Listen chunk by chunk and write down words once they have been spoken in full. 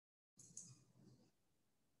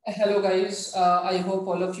Hello guys, I hope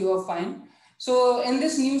all of you are fine. So in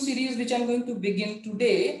this new series which I'm going to begin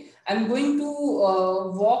today, I'm going to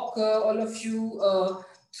walk all of you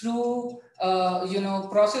through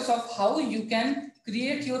process of how you can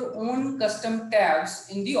create your own custom tabs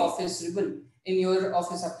in the Office ribbon in your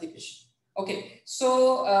Office application. Okay,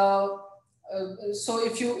 so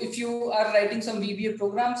if you are writing some VBA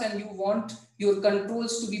programs and you want your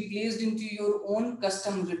controls to be placed into your own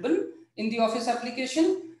custom ribbon in the Office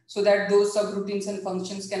application, so that those subroutines and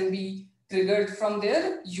functions can be triggered from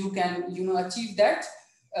there, you can achieve that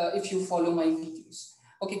if you follow my videos.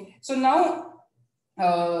 Okay, so now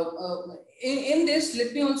in this,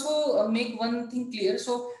 let me also make one thing clear.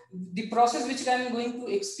 So the process which I'm going to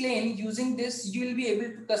explain, using this you will be able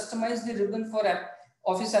to customize the ribbon for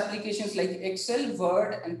Office applications like Excel,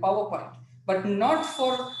 Word and PowerPoint, but not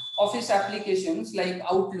for Office applications like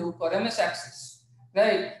Outlook or MS Access,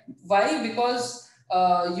 right? Why? Because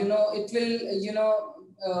it will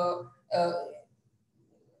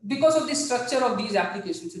because of the structure of these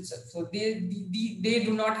applications itself. So they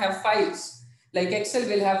do not have files. Like Excel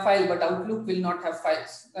will have file, but Outlook will not have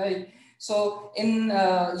files, right? So in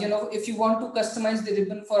if you want to customize the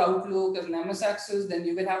ribbon for Outlook and MS Access, then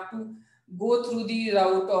you will have to go through the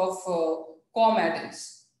route of COM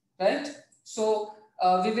add-ins, right? So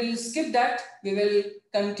we will skip that. We will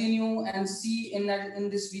continue and see in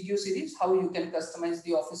this video series how you can customize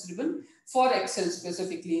the Office ribbon for Excel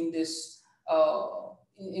specifically in this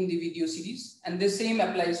in the video series, and the same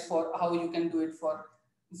applies for how you can do it for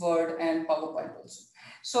Word and PowerPoint also.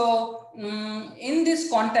 So in this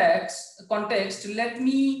context,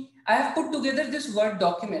 I have put together this Word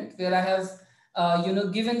document where I have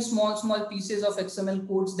given small pieces of XML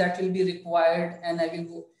codes that will be required, and I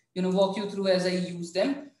will walk you through as I use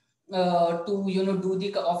them to do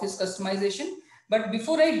the Office customization. But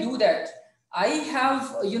before I do that, I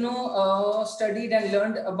have studied and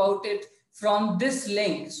learned about it from this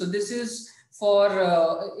link. So this is for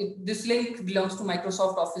this link belongs to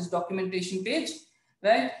Microsoft Office documentation page,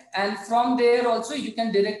 right? And from there also you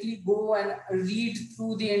can directly go and read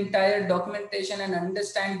through the entire documentation and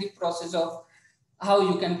understand the process of how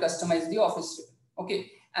you can customize the Office ribbon.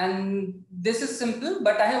 Okay, and this is simple,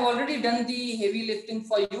 but I have already done the heavy lifting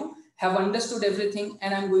for you, have understood everything,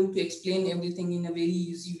 and I'm going to explain everything in a very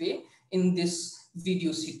easy way in this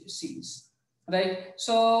video series. Right,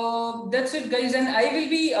 so that's it guys, and I will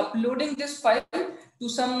be uploading this file to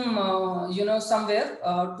some somewhere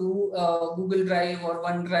to Google Drive or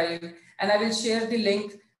OneDrive, and I will share the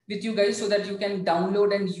link with you guys so that you can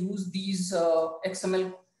download and use these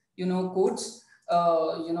XML codes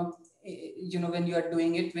when you are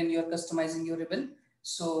doing it, when you are customizing your ribbon.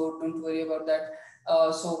 So don't worry about that.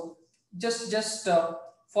 So just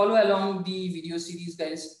follow along the video series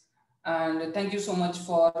guys. And thank you so much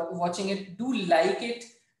for watching it. Do like it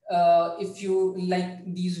if you like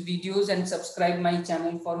these videos, and subscribe my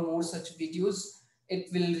channel for more such videos. It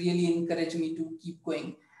will really encourage me to keep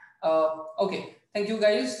going. Okay, thank you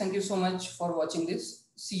guys. Thank you so much for watching this.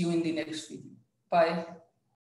 See you in the next video. Bye.